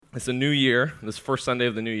It's a new year. This first Sunday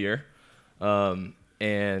of the new year,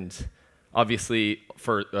 and obviously,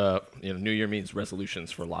 for New Year means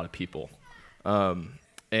resolutions for a lot of people. And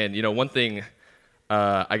one thing,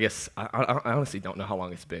 I guess I honestly don't know how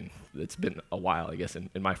long it's been. It's been a while, I guess, in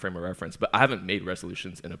my frame of reference. But I haven't made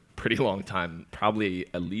resolutions in a pretty long time, probably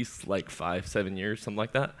at least like 5-7 years, something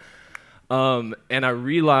like that. And I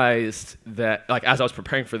realized that, like, as I was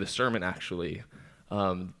preparing for the sermon, actually,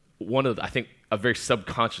 one of I think a very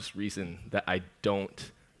subconscious reason that I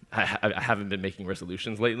haven't been making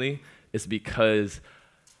resolutions lately is because,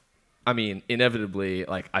 I mean, inevitably,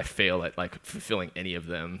 like, I fail at like fulfilling any of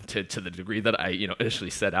them to the degree that I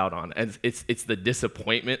initially set out on, and it's the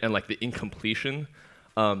disappointment and like the incompletion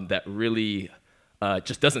that really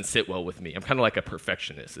just doesn't sit well with me. I'm kind of like a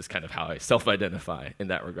perfectionist, is kind of how I self-identify in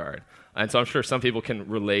that regard. And so I'm sure some people can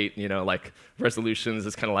relate, like resolutions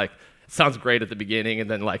is kind of like, it sounds great at the beginning,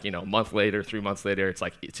 and then like, a month later, 3 months later, it's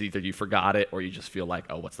like, it's either you forgot it or you just feel like,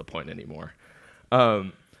 oh, what's the point anymore?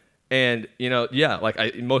 And, yeah,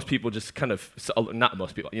 like most people just kind of, not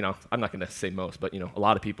most people, I'm not going to say most, but, a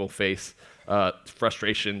lot of people face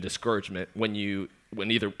frustration, discouragement when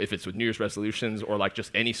either, if it's with New Year's resolutions or like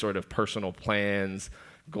just any sort of personal plans,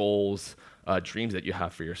 goals, dreams that you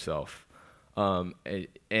have for yourself.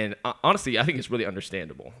 And honestly, I think it's really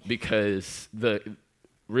understandable because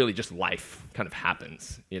really just life kind of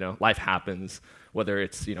happens, life happens, whether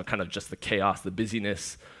it's, kind of just the chaos, the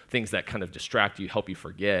busyness, things that kind of distract you, help you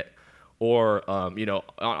forget, or,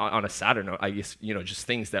 on a sadder note, I guess, just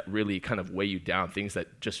things that really kind of weigh you down, things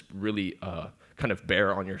that just really kind of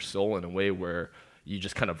bear on your soul in a way where you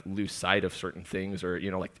just kind of lose sight of certain things, or,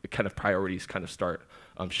 like kind of priorities kind of start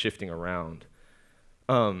shifting around.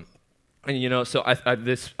 And so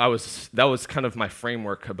that was kind of my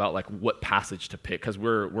framework about like what passage to pick, because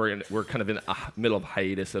we're kind of in the middle of a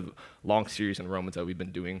hiatus of long series in Romans that we've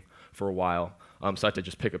been doing for a while. So I had to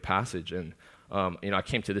just pick a passage, and I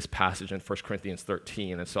came to this passage in 1 Corinthians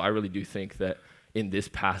 13, and so I really do think that in this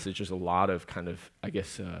passage there's a lot of kind of, I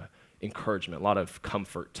guess, encouragement, a lot of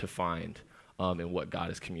comfort to find in what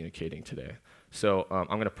God is communicating today. So I'm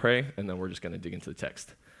going to pray, and then we're just going to dig into the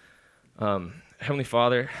text. Heavenly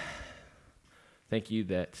Father, thank you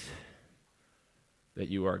that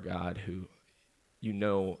you are God who, you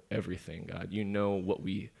know everything, God. You know what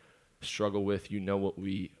we struggle with. You know what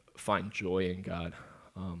we find joy in, God.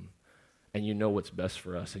 And you know what's best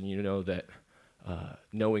for us. And you know that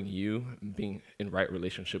knowing you, being in right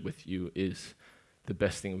relationship with you, is the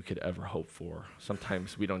best thing we could ever hope for.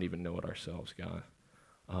 Sometimes we don't even know it ourselves, God.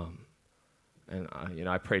 And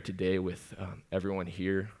I pray today with everyone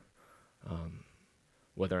here,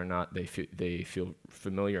 whether or not they feel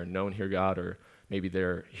familiar and known here, God, or maybe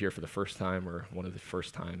they're here for the first time or one of the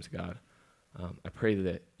first times, God. I pray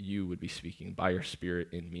that you would be speaking by your Spirit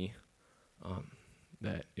in me,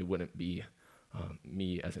 that it wouldn't be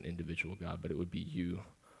me as an individual, God, but it would be you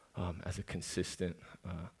as a consistent,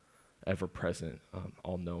 ever-present,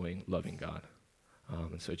 all-knowing, loving God.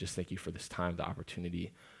 And so just thank you for this time, the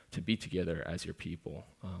opportunity to be together as your people,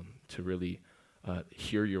 to really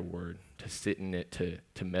hear your word, to sit in it,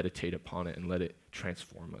 to meditate upon it, and let it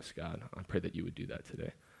transform us, God. I pray that you would do that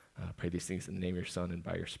today. I pray these things in the name of your Son and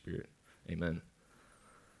by your Spirit. Amen.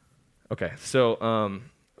 Okay, so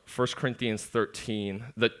 1 Corinthians 13,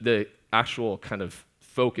 the actual kind of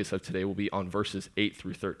focus of today will be on verses 8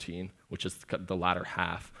 through 13, which is the latter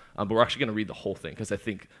half. But we're actually going to read the whole thing, because I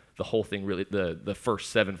think the whole thing really, the first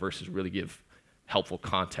 7 verses really give helpful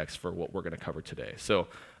context for what we're going to cover today. So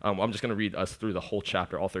I'm just going to read us through the whole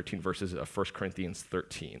chapter, all 13 verses of 1 Corinthians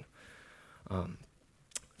 13. It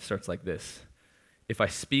starts like this. If I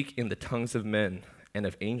speak in the tongues of men and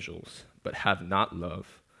of angels, but have not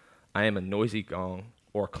love, I am a noisy gong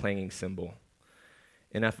or a clanging cymbal.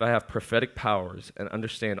 And if I have prophetic powers and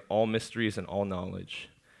understand all mysteries and all knowledge,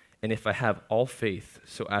 and if I have all faith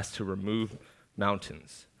so as to remove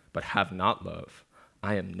mountains, but have not love,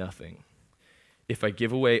 I am nothing. If I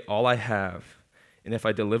give away all I have, and if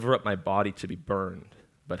I deliver up my body to be burned,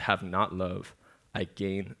 but have not love, I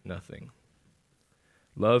gain nothing.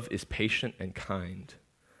 Love is patient and kind.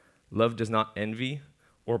 Love does not envy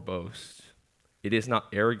or boast. It is not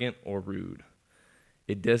arrogant or rude.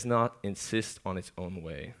 It does not insist on its own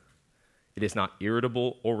way. It is not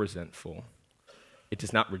irritable or resentful. It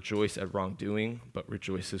does not rejoice at wrongdoing, but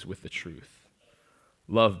rejoices with the truth.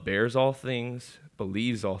 Love bears all things,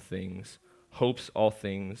 believes all things, hopes all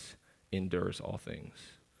things, endures all things.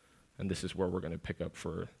 And this is where we're going to pick up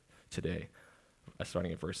for today,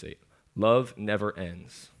 starting at verse 8. Love never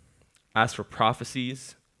ends. As for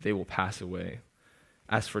prophecies, they will pass away.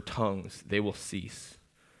 As for tongues, they will cease.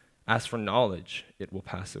 As for knowledge, it will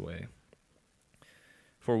pass away.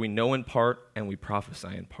 For we know in part and we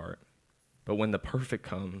prophesy in part. But when the perfect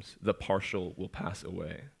comes, the partial will pass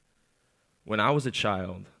away. When I was a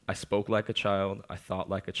child, I spoke like a child, I thought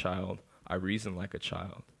like a child, I reasoned like a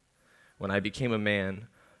child. When I became a man,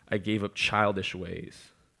 I gave up childish ways.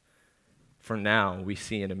 For now we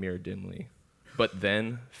see in a mirror dimly, but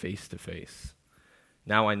then face to face.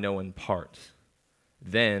 Now I know in part,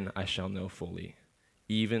 then I shall know fully,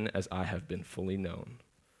 even as I have been fully known.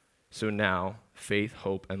 So now faith,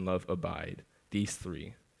 hope, and love abide, these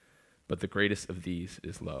three, but the greatest of these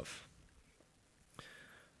is love.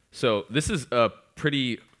 So this is a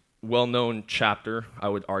pretty well-known chapter, I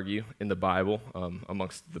would argue, in the Bible,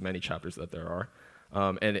 amongst the many chapters that there are.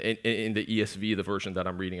 And in the ESV, the version that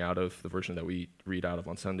I'm reading out of, the version that we read out of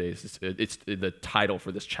on Sundays, it's the title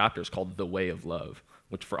for this chapter is called The Way of Love,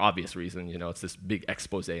 which for obvious reason, it's this big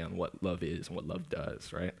expose on what love is and what love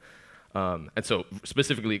does, right? And so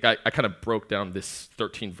specifically, I kind of broke down this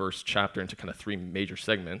 13-verse chapter into kind of three major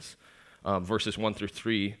segments. Verses 1 through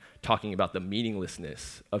 3, talking about the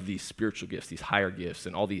meaninglessness of these spiritual gifts, these higher gifts,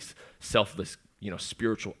 and all these selfless,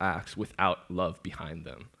 spiritual acts without love behind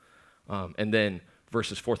them. And then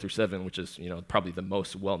verses 4 through 7, which is, probably the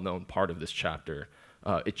most well-known part of this chapter,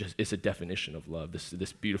 it's a definition of love.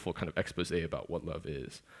 This beautiful kind of expose about what love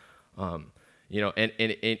is. And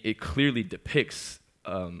it clearly depicts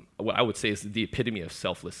what I would say is the epitome of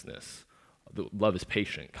selflessness. Love is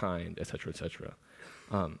patient, kind, et cetera, et cetera.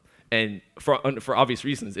 And for obvious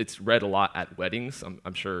reasons, it's read a lot at weddings.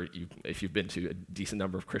 I'm sure if you've been to a decent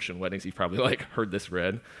number of Christian weddings, you've probably heard this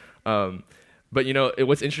read. But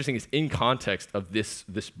what's interesting is in context of this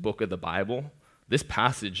book of the Bible, this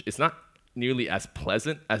passage is not nearly as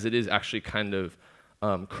pleasant as it is actually kind of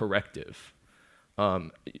corrective.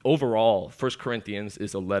 Overall, 1 Corinthians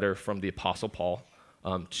is a letter from the Apostle Paul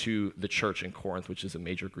to the church in Corinth, which is a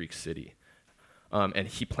major Greek city. And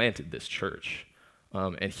he planted this church.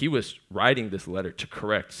 And he was writing this letter to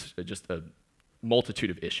correct just a multitude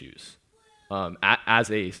of issues. As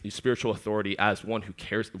a spiritual authority, as one who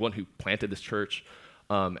cares, one who planted this church,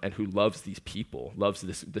 and who loves these people, loves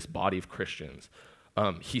this body of Christians,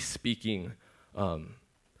 he's speaking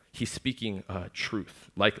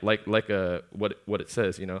truth, like what it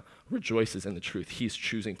says, rejoices in the truth. He's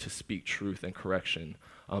choosing to speak truth and correction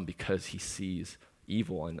because he sees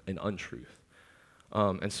evil and untruth.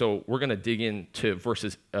 And so we're going to dig into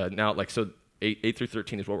verses now, 8 through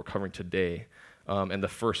 13 is what we're covering today, and the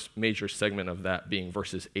first major segment of that being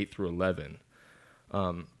verses 8 through 11.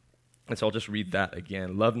 And so I'll just read that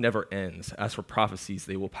again. Love never ends. As for prophecies,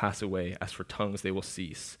 they will pass away. As for tongues, they will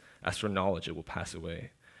cease. As for knowledge, it will pass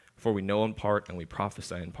away. For we know in part and we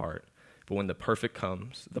prophesy in part. But when the perfect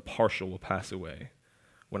comes, the partial will pass away.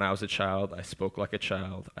 When I was a child, I spoke like a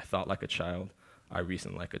child. I thought like a child. I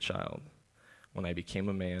reasoned like a child. When I became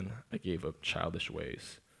a man, I gave up childish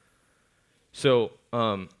ways. So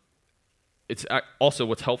it's also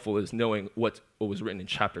what's helpful is knowing what was written in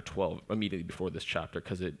chapter 12 immediately before this chapter,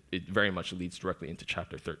 because it very much leads directly into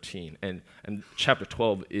chapter 13. And chapter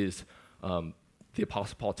 12 is the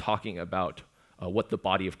Apostle Paul talking about what the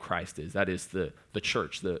body of Christ is. That is the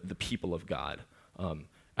church, the people of God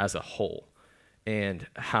as a whole. And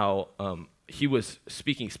how he was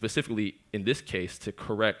speaking specifically in this case to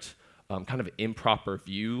correct kind of improper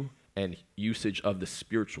view and usage of the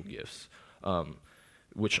spiritual gifts,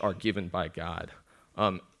 which are given by God.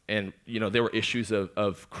 And there were issues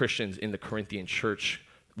of Christians in the Corinthian church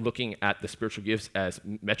looking at the spiritual gifts as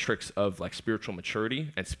metrics of spiritual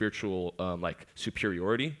maturity and spiritual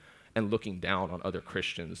superiority, and looking down on other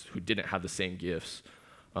Christians who didn't have the same gifts.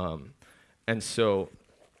 And so,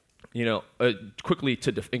 quickly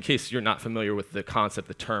in case you're not familiar with the concept,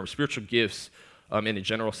 the term, spiritual gifts in a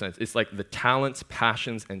general sense, it's like the talents,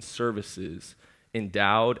 passions, and services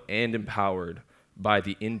endowed and empowered by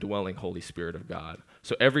the indwelling Holy Spirit of God.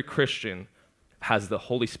 So every Christian has the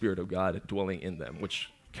Holy Spirit of God dwelling in them, which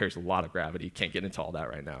carries a lot of gravity. Can't get into all that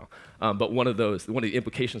right now. But one of the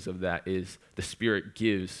implications of that is the Spirit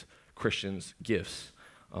gives Christians gifts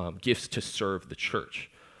to serve the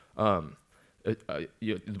church. I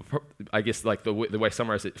guess the way I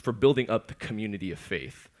summarize it, for building up the community of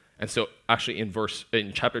faith. And so actually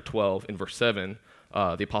in chapter 12, in verse 7,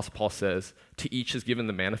 the Apostle Paul says, to each is given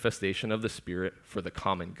the manifestation of the Spirit for the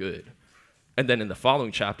common good. And then in the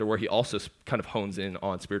following chapter, where he also kind of hones in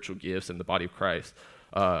on spiritual gifts and the body of Christ,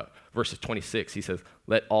 verses 26, he says,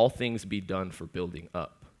 let all things be done for building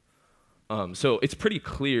up. So it's pretty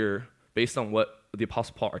clear, based on what the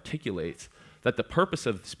Apostle Paul articulates, that the purpose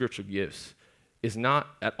of spiritual gifts is not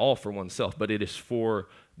at all for oneself, but it is for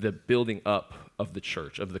the building up of the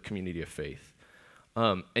church, of the community of faith.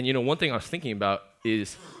 And one thing I was thinking about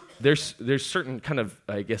is there's certain kind of,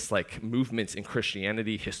 I guess, like movements in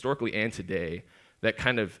Christianity historically and today that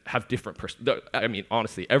kind of have different,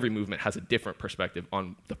 honestly, every movement has a different perspective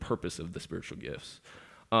on the purpose of the spiritual gifts.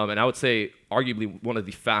 And I would say arguably one of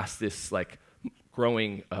the fastest like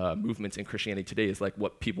growing movements in Christianity today is like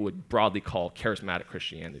what people would broadly call charismatic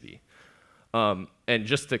Christianity. And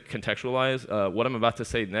just to contextualize, what I'm about to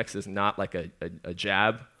say next is not like a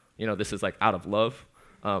jab. This is like out of love.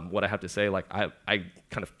 What I have to say, like I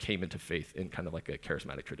kind of came into faith in kind of like a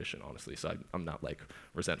charismatic tradition, honestly. So I'm not like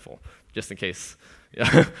resentful, just in case,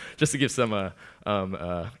 just to give some a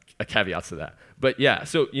caveat to that. But yeah,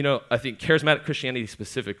 so I think charismatic Christianity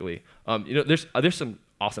specifically, there's some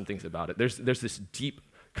awesome things about it. There's this deep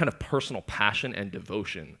kind of personal passion and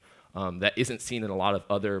devotion that isn't seen in a lot of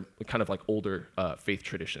other kind of like older faith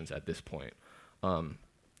traditions at this point.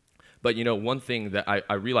 But one thing that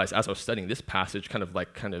I realized as I was studying this passage, kind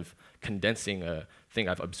of condensing a thing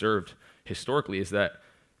I've observed historically, is that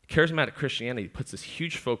charismatic Christianity puts this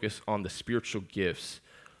huge focus on the spiritual gifts,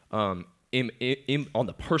 on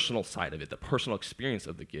the personal side of it, the personal experience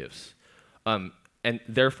of the gifts, and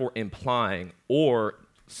therefore implying, or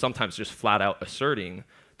sometimes just flat out asserting,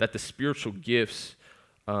 that the spiritual gifts,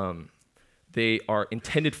 they are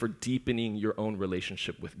intended for deepening your own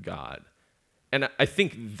relationship with God. And I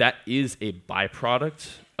think that is a byproduct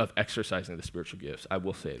of exercising the spiritual gifts. I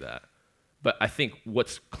will say that. But I think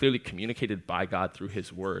what's clearly communicated by God through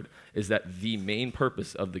his word is that the main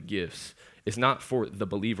purpose of the gifts is not for the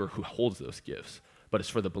believer who holds those gifts, but it's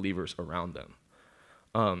for the believers around them.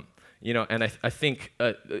 And I think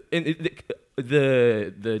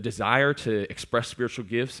the desire to express spiritual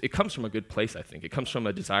gifts, it comes from a good place, I think. It comes from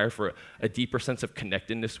a desire for a deeper sense of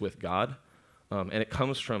connectedness with God. And it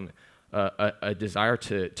comes from a desire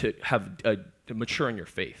to mature in your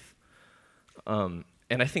faith. And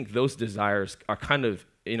I think those desires are kind of,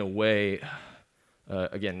 in a way,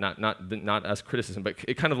 again, not as criticism, but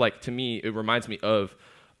it kind of like, to me, it reminds me of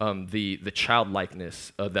the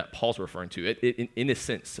childlikeness that Paul's referring to,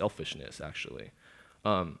 innocent selfishness, actually.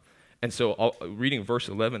 And so reading verse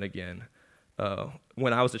 11 again,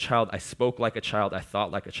 when I was a child, I spoke like a child, I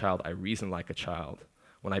thought like a child, I reasoned like a child.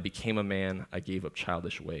 When I became a man, I gave up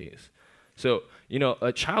childish ways. So,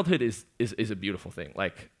 childhood is a beautiful thing.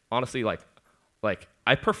 Like, honestly, like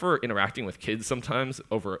I prefer interacting with kids sometimes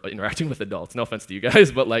over interacting with adults. No offense to you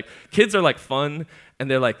guys, but like kids are like fun, and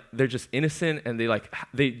they're just innocent, and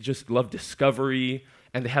they just love discovery,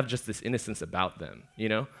 and they have just this innocence about them,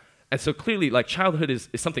 And so clearly, like, childhood is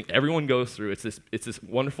something everyone goes through. It's this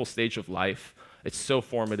wonderful stage of life. It's so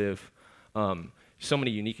formative, so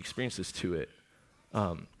many unique experiences to it.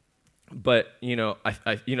 But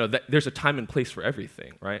that there's a time and place for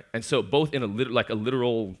everything, right? And so both in a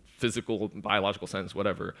literal, physical, biological sense,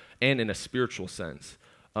 whatever, and in a spiritual sense,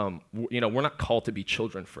 we're not called to be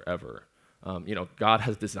children forever. God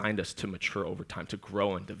has designed us to mature over time, to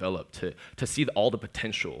grow and develop, to see all the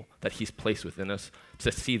potential that he's placed within us,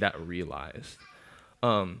 to see that realized.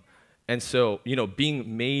 And so,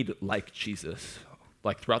 being made like Jesus,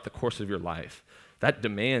 like throughout the course of your life, that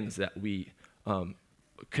demands that we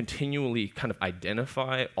continually kind of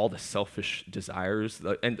identify all the selfish desires,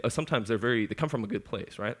 and sometimes they come from a good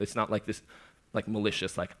place, right? It's not like this, like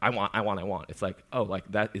malicious, like I want. It's like, oh,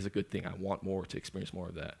 like that is a good thing. I want more, to experience more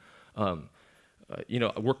of that.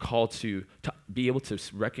 We're called to be able to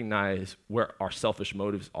recognize where our selfish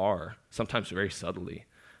motives are, sometimes very subtly,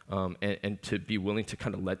 and to be willing to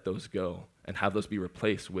kind of let those go and have those be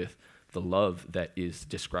replaced with the love that is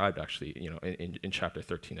described actually, in chapter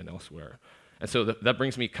 13 and elsewhere. And so that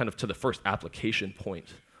brings me kind of to the first application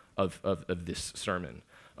point of this sermon,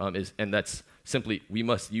 and that's simply, we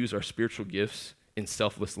must use our spiritual gifts in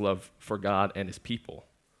selfless love for God and his people.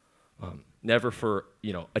 Never for,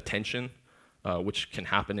 attention, which can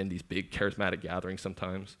happen in these big charismatic gatherings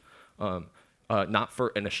sometimes, not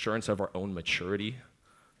for an assurance of our own maturity,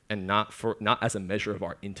 and not as a measure of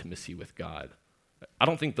our intimacy with God. I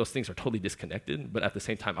don't think those things are totally disconnected, but at the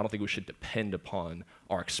same time, I don't think we should depend upon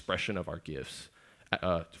our expression of our gifts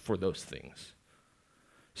for those things.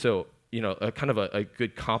 So, kind of a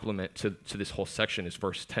good complement to this whole section is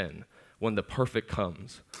verse 10. When the perfect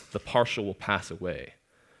comes, the partial will pass away.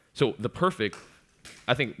 So the perfect,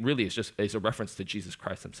 I think, really is a reference to Jesus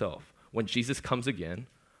Christ himself. When Jesus comes again,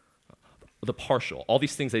 the partial, all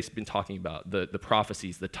these things they've been talking about, the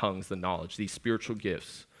prophecies, the tongues, the knowledge, these spiritual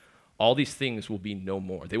gifts, all these things will be no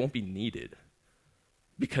more. They won't be needed,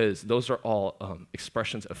 because those are all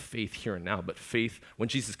expressions of faith here and now. But faith, when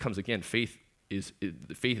Jesus comes again, faith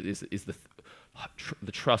the faith is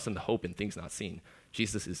the trust and the hope in things not seen.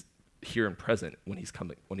 Jesus is here and present when he's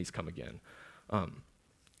come again.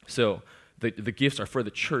 So the gifts are for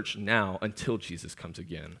the church now until Jesus comes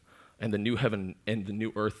again, and the new heaven and the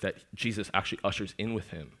new earth that Jesus actually ushers in with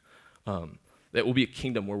him. That will be a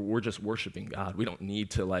kingdom where we're just worshiping God. We don't need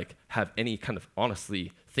to like have any kind of,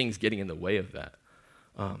 honestly, things getting in the way of that.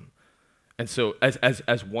 And so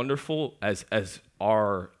as wonderful as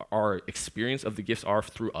our experience of the gifts are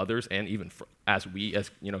through others, and even as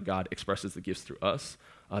God expresses the gifts through us,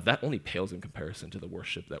 that only pales in comparison to the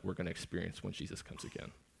worship that we're going to experience when Jesus comes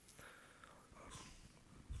again.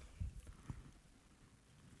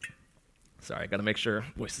 Sorry, I got to make sure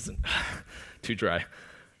voice isn't too dry.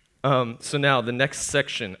 So now the next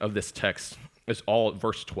section of this text is all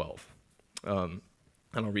verse 12. And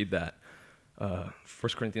I'll read that. 1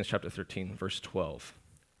 Corinthians chapter 13, verse 12.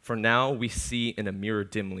 For now we see in a mirror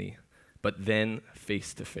dimly, but then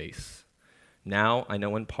face to face. Now I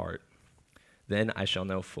know in part, then I shall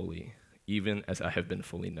know fully, even as I have been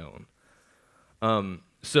fully known.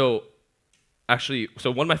 So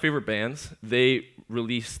one of my favorite bands, they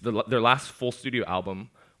released their last full studio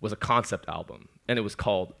album was a concept album, and it was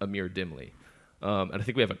called A Mirror Dimly. And I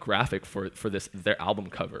think we have a graphic for their album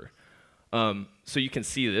cover. So you can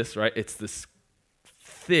see this, right? It's this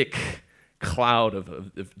thick cloud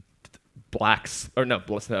of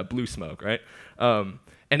blue smoke, right?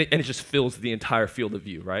 And it just fills the entire field of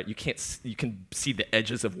view, right? You can see the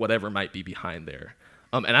edges of whatever might be behind there.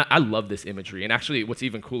 And I love this imagery. And actually, what's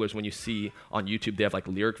even cooler is when you see on YouTube, they have like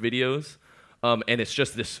lyric videos, and it's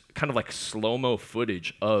just this kind of like slow-mo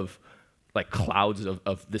footage of like clouds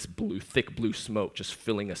of this thick blue smoke just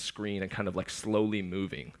filling a screen and kind of like slowly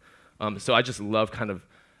moving. So I just love kind of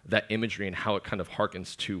that imagery and how it kind of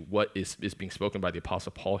harkens to what is being spoken by the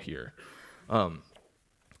Apostle Paul here.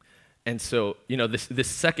 And so, this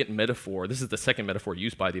second metaphor, this is the second metaphor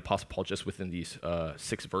used by the Apostle Paul just within these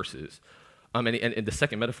 6 verses. And the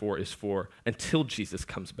second metaphor is for until Jesus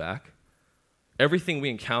comes back, everything we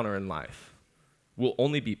encounter in life will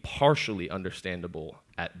only be partially understandable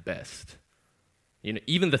at best.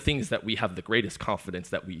 Even the things that we have the greatest confidence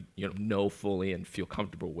that we know fully and feel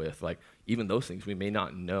comfortable with, like even those things we may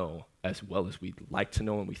not know as well as we'd like to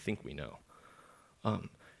know and we think we know.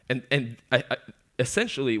 And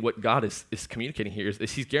essentially what God is communicating here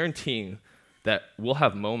is he's guaranteeing that we'll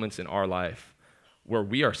have moments in our life where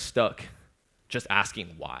we are stuck just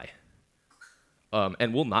asking why.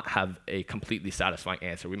 And we'll not have a completely satisfying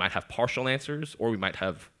answer. We might have partial answers, or we might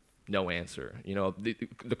have no answer.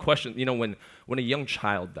 The question, when a young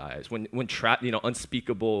child dies, when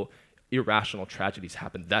unspeakable, irrational tragedies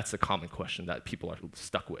happen, that's a common question that people are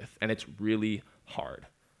stuck with, and it's really hard.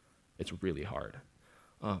 It's really hard.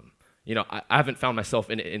 I haven't found myself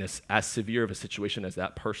in as severe of a situation as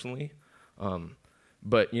that personally,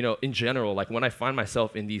 but in general, like when I find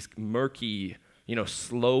myself in these murky,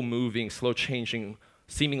 slow-moving, slow-changing,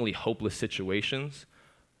 seemingly hopeless situations,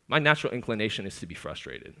 my natural inclination is to be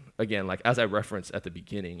frustrated. Again, like as I referenced at the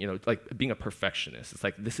beginning, like being a perfectionist. It's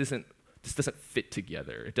like this doesn't fit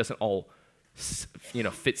together. It doesn't all,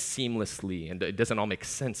 fit seamlessly, and it doesn't all make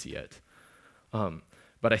sense yet.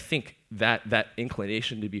 But I think that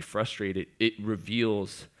inclination to be frustrated, it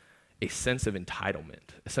reveals a sense of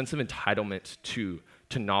entitlement to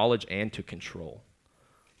knowledge and to control.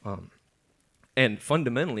 And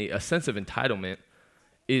fundamentally, a sense of entitlement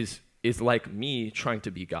is like me trying to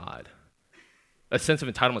be God. A sense of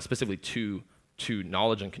entitlement specifically to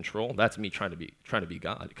knowledge and control, that's me trying to be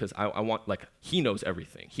God, because I want, like, he knows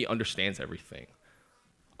everything. He understands everything.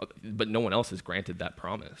 But no one else is granted that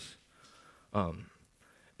promise. And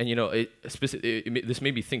this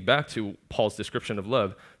made me think back to Paul's description of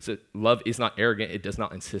love. So love is not arrogant. It does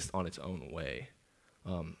not insist on its own way.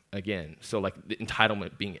 Again, so like the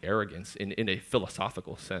entitlement being arrogance in a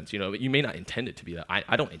philosophical sense. You may not intend it to be that.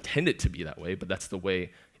 I don't intend it to be that way, but that's the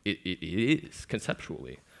way it is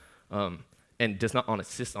conceptually. And does not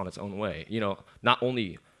insist on its own way. Not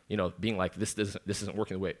only being like this isn't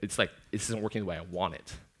working the way. It's like this isn't working the way I want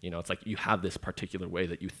it. It's like you have this particular way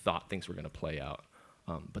that you thought things were going to play out.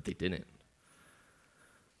 But they didn't.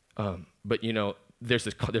 But there's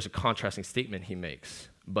a contrasting statement he makes.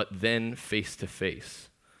 But then face to face,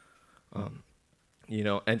 and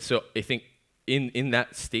so I think in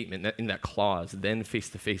that statement, in that clause, then face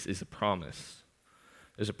to face is a promise.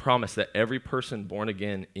 There's a promise that every person born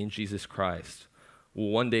again in Jesus Christ will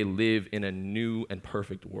one day live in a new and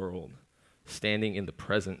perfect world, standing in the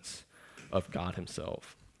presence of God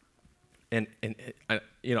Himself. And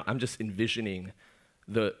I'm just envisioning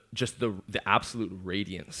the absolute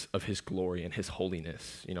radiance of his glory and his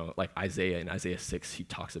holiness. Like Isaiah, in Isaiah 6, he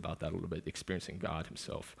talks about that a little bit, experiencing God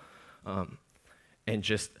himself. And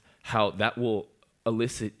just how that will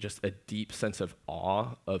elicit just a deep sense of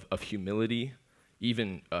awe, of humility,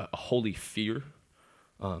 even a holy fear,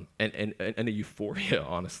 and a euphoria,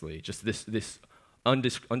 honestly, just this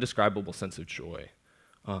undescribable sense of joy.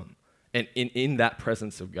 And in that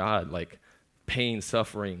presence of God, like pain,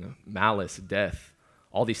 suffering, malice, death,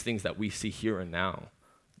 all these things that we see here and now,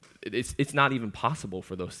 it's not even possible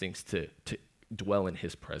for those things to dwell in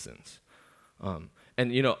his presence. And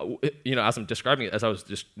as I'm describing it, as I was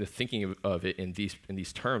just thinking of it in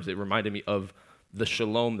these terms, it reminded me of the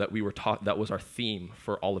shalom that we were taught. That was our theme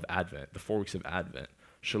for all of Advent, the 4 weeks of Advent.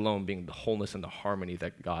 Shalom being the wholeness and the harmony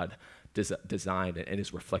that God designed and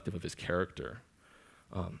is reflective of his character.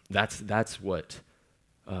 That's what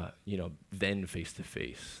then face to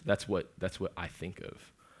face. That's what I think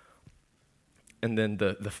of. And then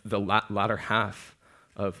the latter half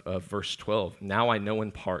of verse 12. Now I know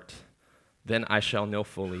in part, then I shall know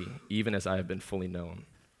fully, even as I have been fully known.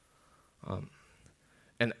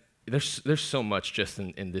 And there's so much just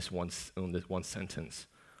in this one sentence.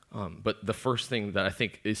 But the first thing that I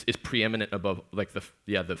think is preeminent above, like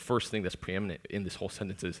the first thing that's preeminent in this whole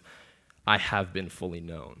sentence is, I have been fully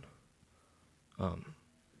known.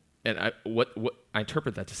 And what I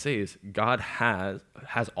interpret that to say is, God has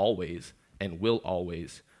always and will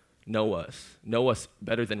always know us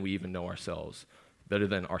better than we even know ourselves, better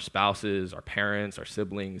than our spouses, our parents, our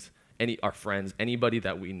siblings, our friends, anybody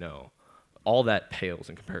that we know. All that pales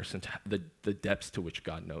in comparison to the depths to which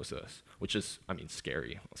God knows us, which is,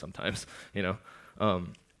 scary sometimes,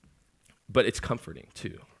 but it's comforting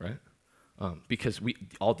too, right? Because we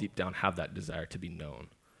all deep down have that desire to be known.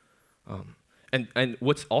 And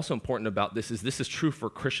what's also important about this is true for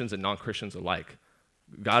Christians and non-Christians alike.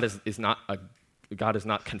 God is not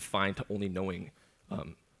confined to only knowing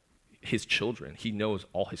his children. He knows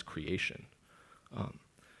all his creation.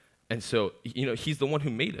 And so, he's the one who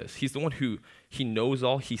made us. He's the one he knows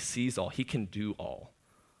all, he sees all, he can do all.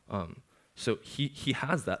 So he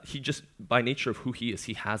has that. He just, by nature of who he is,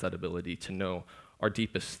 he has that ability to know our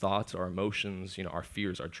deepest thoughts, our emotions, our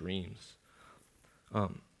fears, our dreams.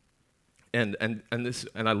 And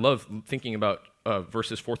I love thinking about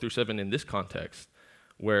verses 4-7 in this context,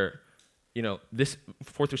 where this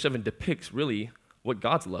 4-7 depicts really what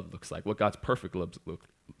God's love looks like, what God's perfect love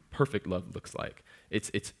looks like.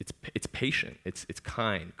 It's patient, it's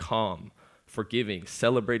kind, calm, forgiving,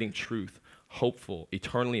 celebrating truth, hopeful,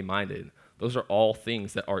 eternally minded. Those are all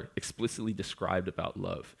things that are explicitly described about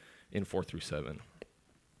love in 4-7.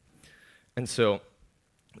 And so,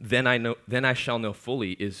 then I shall know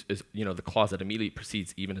fully is the clause that immediately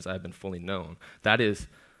precedes, even as I have been fully known. That is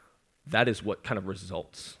what kind of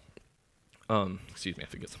results. Excuse me, I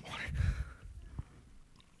have to get some water.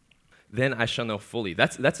 Then I shall know fully.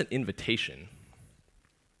 That's an invitation.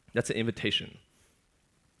 That's an invitation.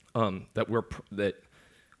 That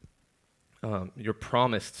you're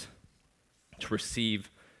promised to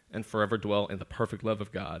receive and forever dwell in the perfect love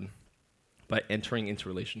of God by entering into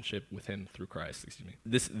relationship with him through Christ.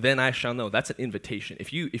 This then I shall know. That's an invitation.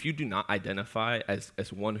 If you do not identify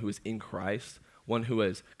as one who is in Christ, one who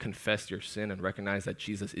has confessed your sin and recognized that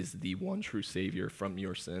Jesus is the one true Savior from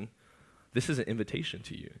your sin, this is an invitation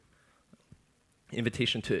to you.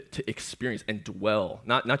 Invitation to experience and dwell,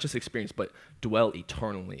 not just experience, but dwell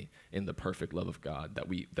eternally in the perfect love of God that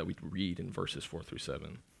we read in verses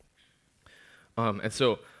 4-7. And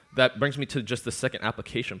so that brings me to just the second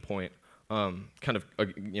application point.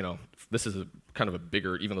 This is kind of a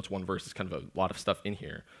bigger, even though it's one verse, it's kind of a lot of stuff in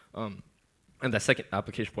here. And that second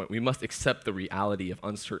application point, we must accept the reality of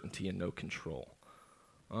uncertainty and no control.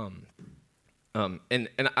 And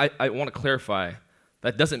I want to clarify,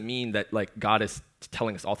 that doesn't mean that like God is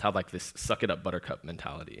telling us all to have like this suck it up buttercup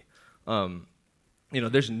mentality.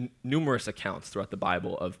 There's numerous accounts throughout the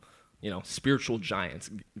Bible of, spiritual giants,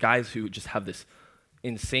 guys who just have this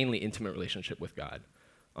insanely intimate relationship with God.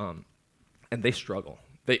 And they struggle.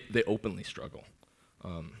 They openly struggle.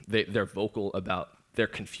 They're vocal about their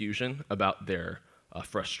confusion, about their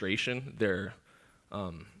frustration, their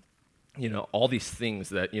all these things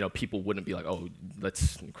that people wouldn't be like, oh,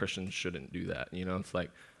 Christians shouldn't do that. It's like,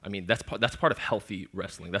 that's part of healthy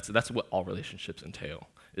wrestling. That's what all relationships entail,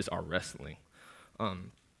 is our wrestling.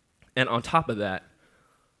 And on top of that,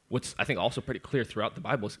 what's I think also pretty clear throughout the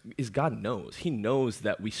Bible is God knows. He knows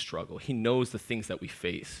that we struggle. He knows the things that we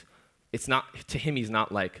face. It's not, to him, he's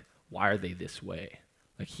not like, why are they this way?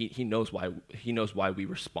 Like he knows why we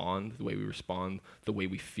respond the way we respond, the way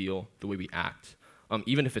we feel, the way we act.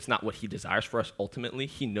 even if it's not what he desires for us ultimately,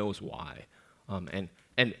 he knows why. And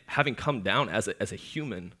having come down as a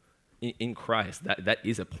human in Christ, that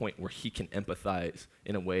is a point where he can empathize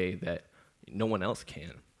in a way that no one else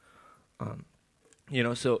can.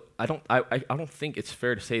 So I don't think it's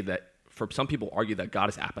fair to say that. For some people argue that God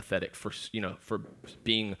is apathetic for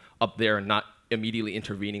being up there and not immediately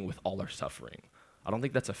intervening with all our suffering. I don't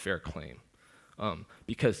think that's a fair claim,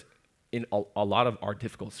 because in a lot of our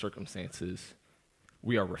difficult circumstances,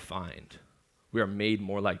 we are refined. We are made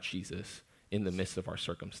more like Jesus in the midst of our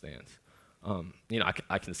circumstance.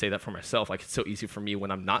 I can say that for myself. Like, it's so easy for me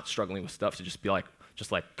when I'm not struggling with stuff to just be like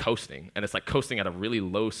coasting, and it's like coasting at a really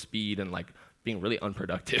low speed and like being really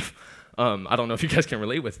unproductive. I don't know if you guys can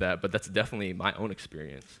relate with that, but that's definitely my own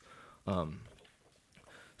experience.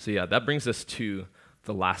 That brings us to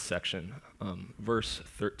the last section, verse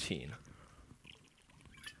 13.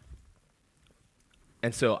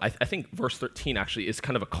 And so I think verse 13 actually is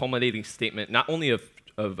kind of a culminating statement, not only of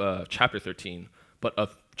chapter 13, but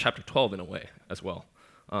of chapter 12 in a way as well.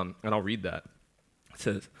 And I'll read that. It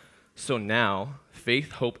says, "So now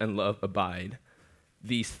faith, hope, and love abide,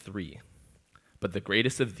 these three. But the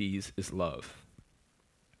greatest of these is love."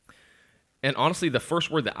 And honestly, the first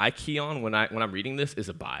word that I key on when I'm reading this is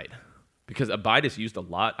abide, because abide is used a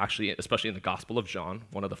lot, actually, especially in the Gospel of John,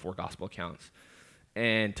 one of the 4 gospel accounts.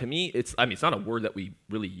 And to me, it's not a word that we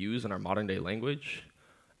really use in our modern day language.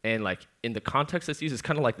 And like in the context it's used, it's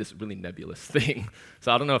kind of like this really nebulous thing.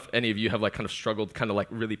 So I don't know if any of you have like kind of struggled kind of like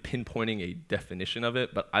really pinpointing a definition of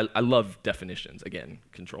it, but I love definitions. Again,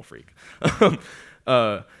 control freak.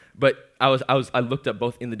 But I looked up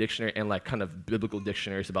both in the dictionary and like kind of biblical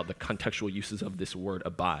dictionaries about the contextual uses of this word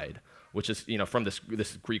abide, which is from this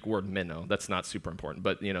Greek word meno. That's not super important,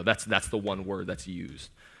 but that's the one word that's used.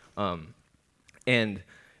 And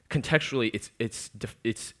contextually,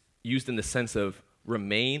 it's used in the sense of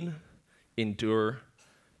remain, endure,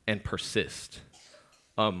 and persist,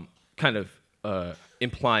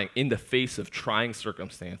 implying in the face of trying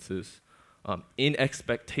circumstances, in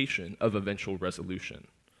expectation of eventual resolution.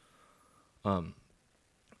 And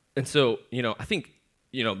so, I think,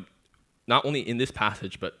 not only in this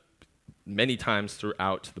passage, but many times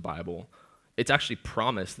throughout the Bible, it's actually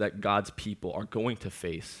promised that God's people are going to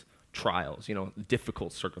face trials,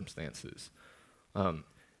 difficult circumstances.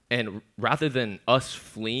 And rather than us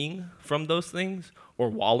fleeing from those things or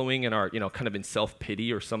wallowing in our, kind of in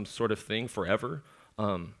self-pity or some sort of thing forever,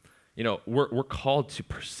 we're called to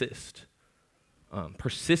persist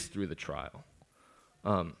through the trial.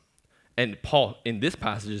 And Paul, in this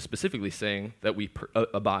passage, is specifically saying that we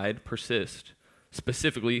persist,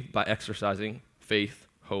 specifically by exercising faith,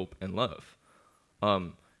 hope, and love.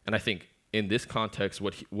 And I think in this context,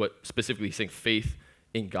 what specifically he's saying, faith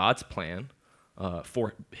in God's plan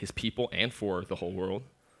for his people and for the whole world,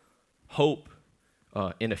 hope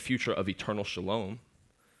in a future of eternal shalom,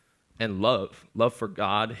 and love for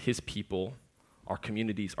God, his people, our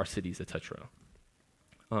communities, our cities, etc.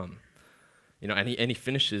 And he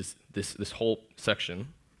finishes this whole section,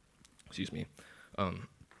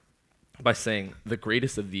 by saying the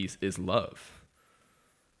greatest of these is love.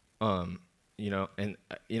 That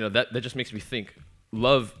just makes me think.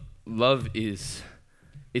 Love is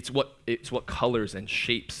it's what colors and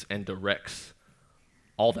shapes and directs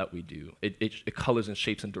all that we do. It colors and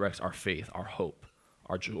shapes and directs our faith, our hope,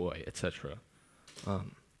 our joy, etc.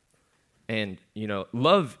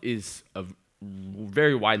 Love is a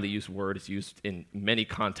very widely used word. It's used in many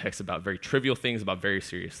contexts about very trivial things, about very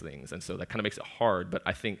serious things. And so that kind of makes it hard. But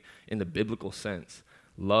I think in the biblical sense,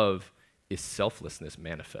 love is selflessness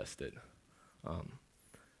manifested.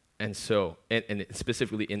 And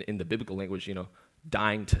specifically in the biblical language,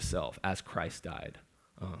 dying to self as Christ died,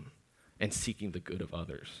 and seeking the good of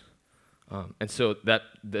others. And so that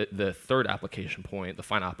the third application point, the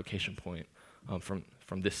final application point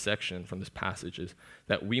from this section, from this passage, is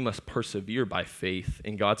that we must persevere by faith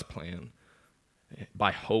in God's plan,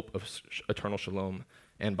 by hope of eternal shalom,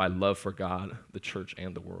 and by love for God, the church,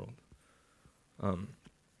 and the world.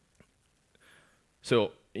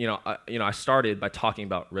 I started by talking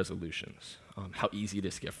about resolutions, how easy it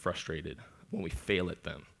is to get frustrated when we fail at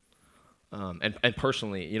them. And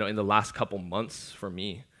personally, in the last couple months for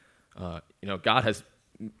me, God has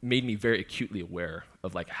made me very acutely aware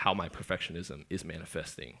of like how my perfectionism is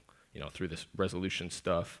manifesting, through this resolution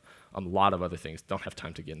stuff, a lot of other things. Don't have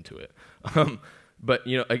time to get into it. But,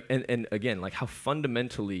 and again, like how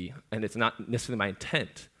fundamentally, and it's not necessarily my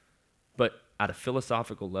intent, but at a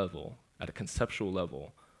philosophical level, at a conceptual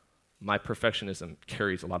level, my perfectionism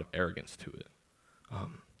carries a lot of arrogance to it.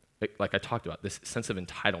 Like I talked about, this sense of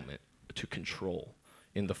entitlement to control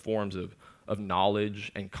in the forms of of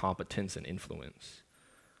knowledge and competence and influence.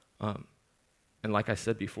 And like I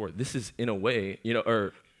said before, this is in a way,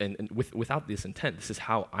 without this intent, this is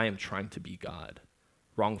how I am trying to be God,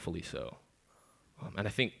 wrongfully so. And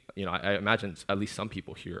I think, I imagine at least some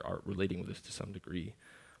people here are relating with this to some degree.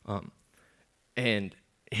 And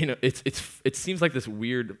it seems like this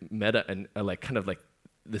weird meta and kind of like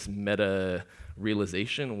this meta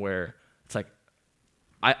realization where it's like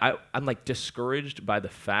I'm like discouraged by the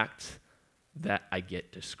fact that I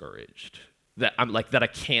get discouraged. That I'm like that I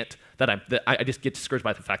can't that I just get discouraged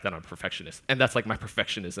by the fact that I'm a perfectionist, and that's like my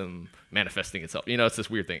perfectionism manifesting itself. It's this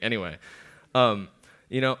weird thing. Anyway, and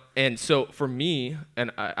so for me,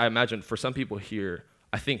 and I imagine for some people here,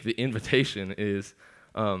 I think the invitation is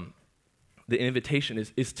to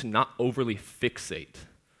not overly fixate,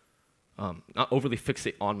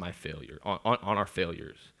 on my failure, on our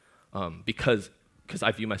failures, because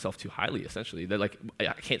I view myself too highly. Essentially, that like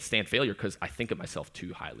I can't stand failure because I think of myself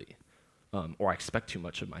too highly. Or I expect too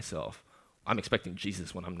much of myself. I'm expecting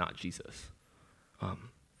Jesus when I'm not Jesus.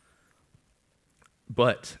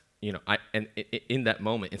 But in that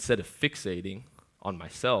moment, instead of fixating on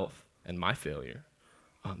myself and my failure,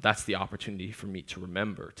 that's the opportunity for me to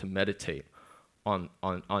remember, to meditate on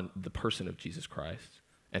the person of Jesus Christ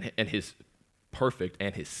and his perfect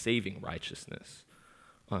and his saving righteousness.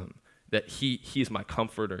 That he is my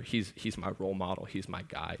comforter, he's my role model, he's my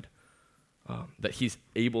guide. That he's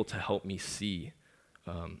able to help me see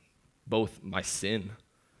both my sin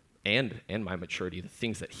and my maturity, the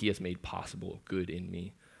things that he has made possible, good in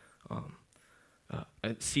me,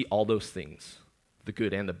 and see all those things, the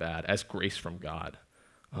good and the bad, as grace from God,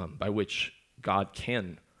 by which God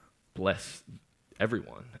can bless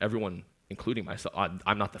everyone, including myself.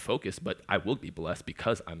 I'm not the focus, but I will be blessed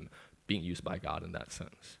because I'm being used by God in that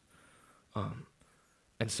sense.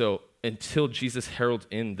 And so until Jesus heralds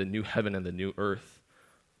in the new heaven and the new earth,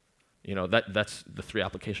 that's the three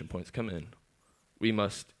application points come in. We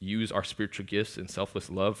must use our spiritual gifts in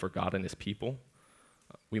selfless love for God and his people.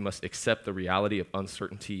 We must accept the reality of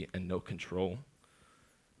uncertainty and no control.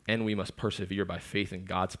 And we must persevere by faith in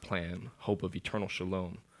God's plan, hope of eternal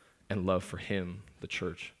shalom, and love for him, the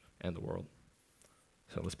church, and the world.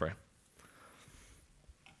 So let's pray.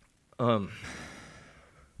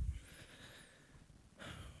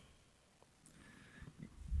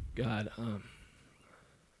 God,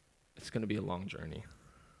 it's going to be a long journey,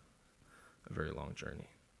 a very long journey.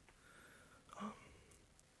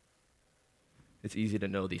 It's easy to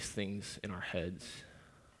know these things in our heads.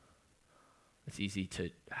 It's easy to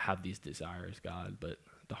have these desires, God, but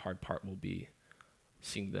the hard part will be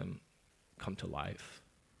seeing them come to life.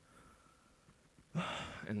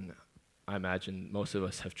 And I imagine most of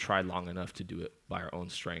us have tried long enough to do it by our own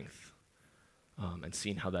strength. And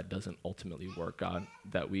seeing how that doesn't ultimately work, God,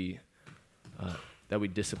 that we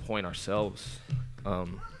disappoint ourselves,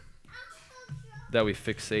 that we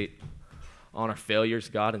fixate on our failures,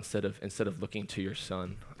 God, instead of looking to your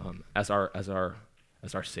Son as our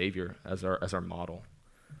Savior, as our model.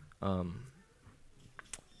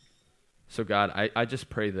 So God, I just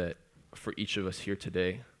pray that for each of us here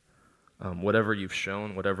today, whatever you've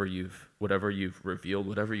shown, whatever you've revealed,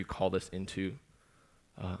 whatever you called us into.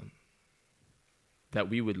 That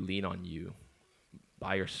we would lean on you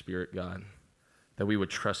by your Spirit, God, that we would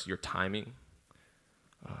trust your timing,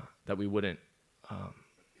 that we wouldn't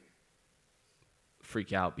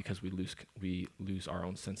freak out because we lose our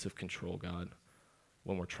own sense of control, God,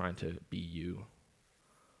 when we're trying to be you.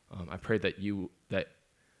 I pray that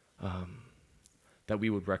that we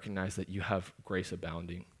would recognize that you have grace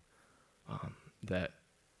abounding, that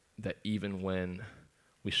even when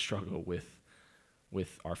we struggle with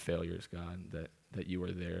our failures, God, that you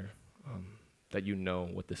are there, that you know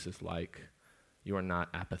what this is like. You are not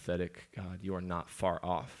apathetic, God. You are not far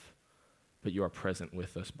off, but you are present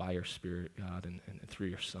with us by your Spirit, God, and through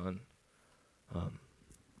your Son. God,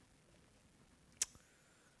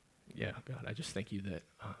 I just thank you that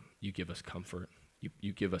you give us comfort.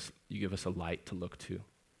 You give us a light to look to.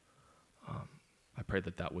 I pray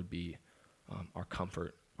that would be our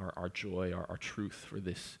comfort, our joy, our truth for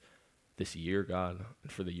this year, God,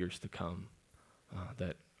 and for the years to come.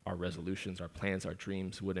 That our resolutions, our plans, our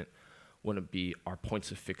dreams wouldn't be our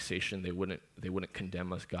points of fixation. They wouldn't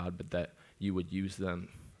condemn us, God, but that you would use them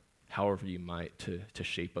however you might to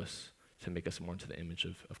shape us, to make us more into the image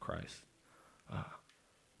of Christ.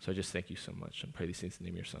 So I just thank you so much and pray these things in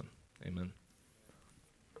the name of your Son. Amen.